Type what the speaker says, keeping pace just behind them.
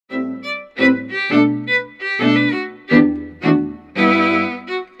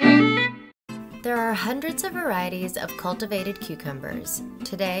hundreds of varieties of cultivated cucumbers.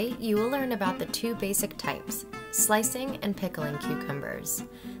 Today, you will learn about the two basic types, slicing and pickling cucumbers,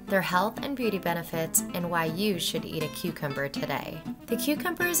 their health and beauty benefits, and why you should eat a cucumber today. The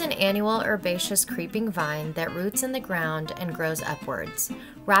cucumber is an annual herbaceous creeping vine that roots in the ground and grows upwards,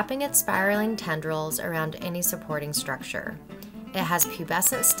 wrapping its spiraling tendrils around any supporting structure. It has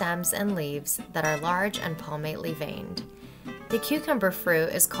pubescent stems and leaves that are large and palmately veined. The cucumber fruit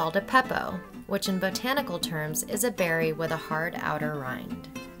is called a pepo, which in botanical terms is a berry with a hard outer rind.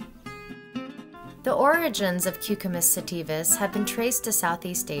 The origins of Cucumis sativus have been traced to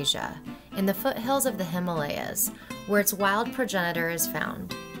Southeast Asia, in the foothills of the Himalayas, where its wild progenitor is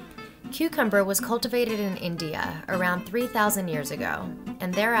found. Cucumber was cultivated in India around 3,000 years ago,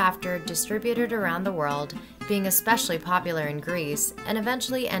 and thereafter distributed around the world, being especially popular in Greece, and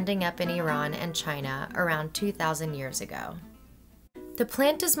eventually ending up in Iran and China around 2,000 years ago. The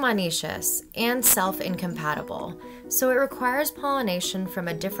plant is monoecious and self-incompatible, so it requires pollination from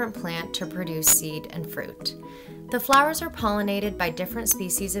a different plant to produce seed and fruit. The flowers are pollinated by different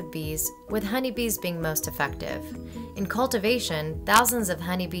species of bees, with honeybees being most effective. In cultivation, thousands of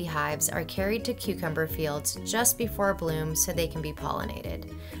honeybee hives are carried to cucumber fields just before bloom so they can be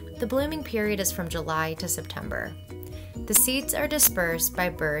pollinated. The blooming period is from July to September. The seeds are dispersed by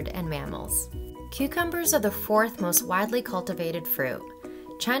bird and mammals. Cucumbers are the fourth most widely cultivated fruit.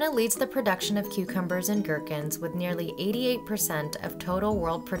 China leads the production of cucumbers and gherkins with nearly 88% of total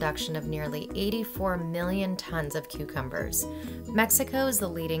world production of nearly 84 million tons of cucumbers. Mexico is the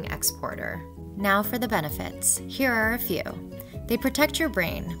leading exporter. Now for the benefits. Here are a few. They protect your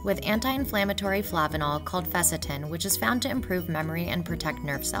brain with anti-inflammatory flavanol called quercetin, which is found to improve memory and protect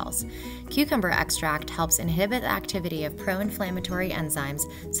nerve cells. Cucumber extract helps inhibit the activity of pro-inflammatory enzymes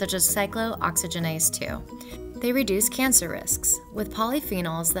such as cyclooxygenase 2. They reduce cancer risks, with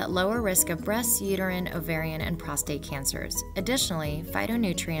polyphenols that lower risk of breast, uterine, ovarian, and prostate cancers. Additionally,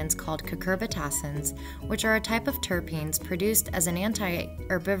 phytonutrients called cucurbitacins, which are a type of terpenes produced as an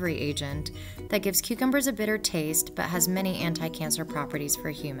anti-herbivory agent that gives cucumbers a bitter taste but has many anti-cancer properties for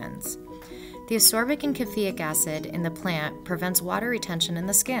humans. The ascorbic and caffeic acid in the plant prevents water retention in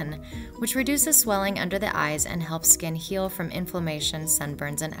the skin, which reduces swelling under the eyes and helps skin heal from inflammation,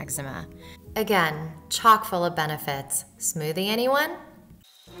 sunburns, and eczema. Again, chock full of benefits. Smoothie, anyone?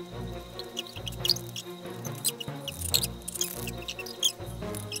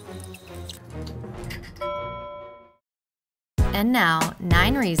 And now,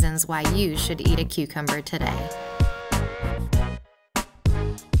 9 reasons why you should eat a cucumber today.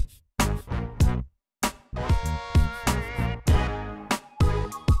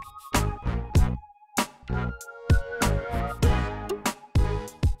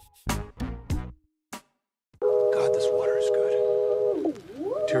 God, this water is good.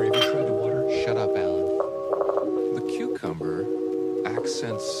 Terry, have you tried the water? Shut up, Alan. The cucumber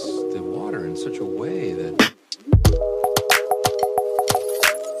accents the water in such a way that...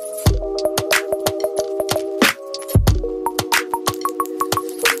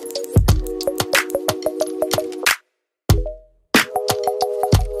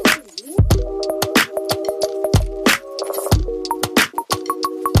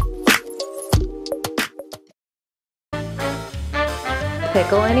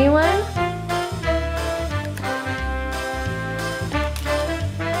 Pickle, anyone?